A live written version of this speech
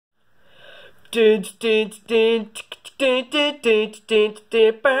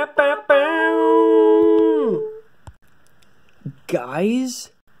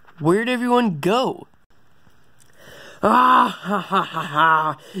Guys, where'd everyone go? Ah, ha, ha, ha,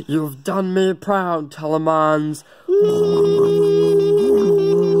 ha. You've done me proud, Telemons.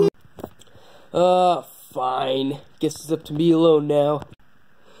 Fine. Guess it's up to me alone now.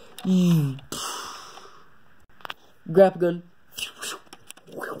 Grab a gun.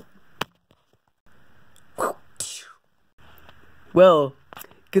 Well,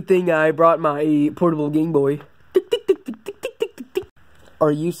 good thing I brought my portable Game Boy.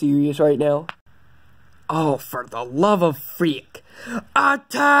 Are you serious right now? Oh, for the love of freak!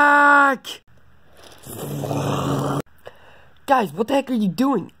 Attack! Guys, what the heck are you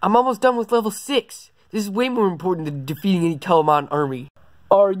doing? I'm almost done with level 6. This is way more important than defeating any Telemon army.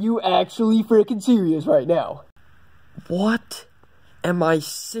 Are you actually freaking serious right now? What am I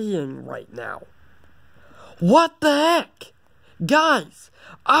saying right now? What the heck? Guys,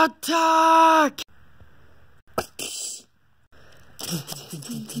 attack!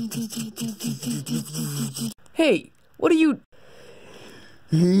 Hey, what are you...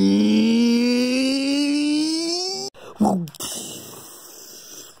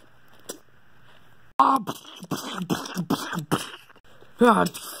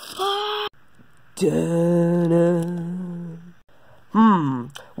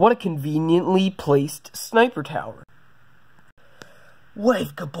 What a conveniently placed sniper tower.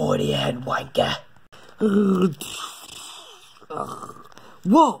 Wave good boy to your head, wanker.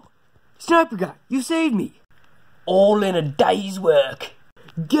 Whoa! Sniper guy, you saved me! All in a day's work.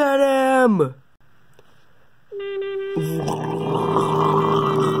 Get him!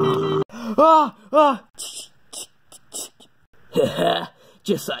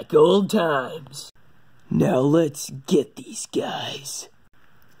 Just like old times. Now let's get these guys.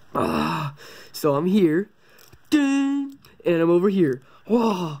 So I'm here. Ding! And I'm over here.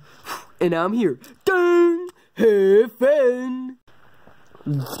 And I'm here. Ding! Have fun!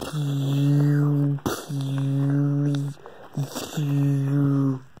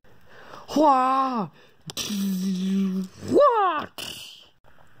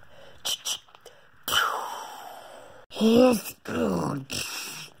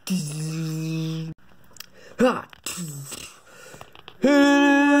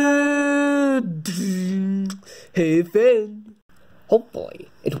 Hey, Finn. Hopefully,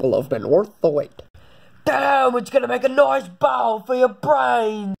 it will have been worth the wait. Damn, it's gonna make a nice bowl for your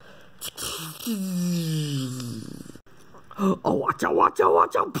brain. Oh, watch out, watch out,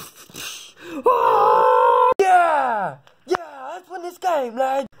 watch out. Oh, yeah, let's win this game,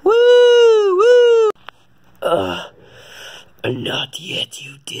 lad. Woo, woo. Not yet,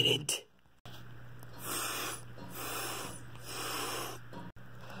 you didn't.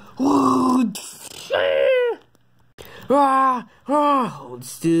 Hold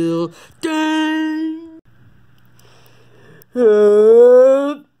still. Dang.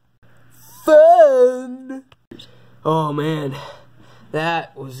 Fun. Oh man,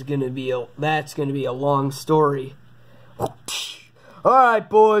 that's gonna be a long story. All right,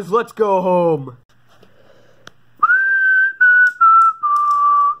 boys, let's go home.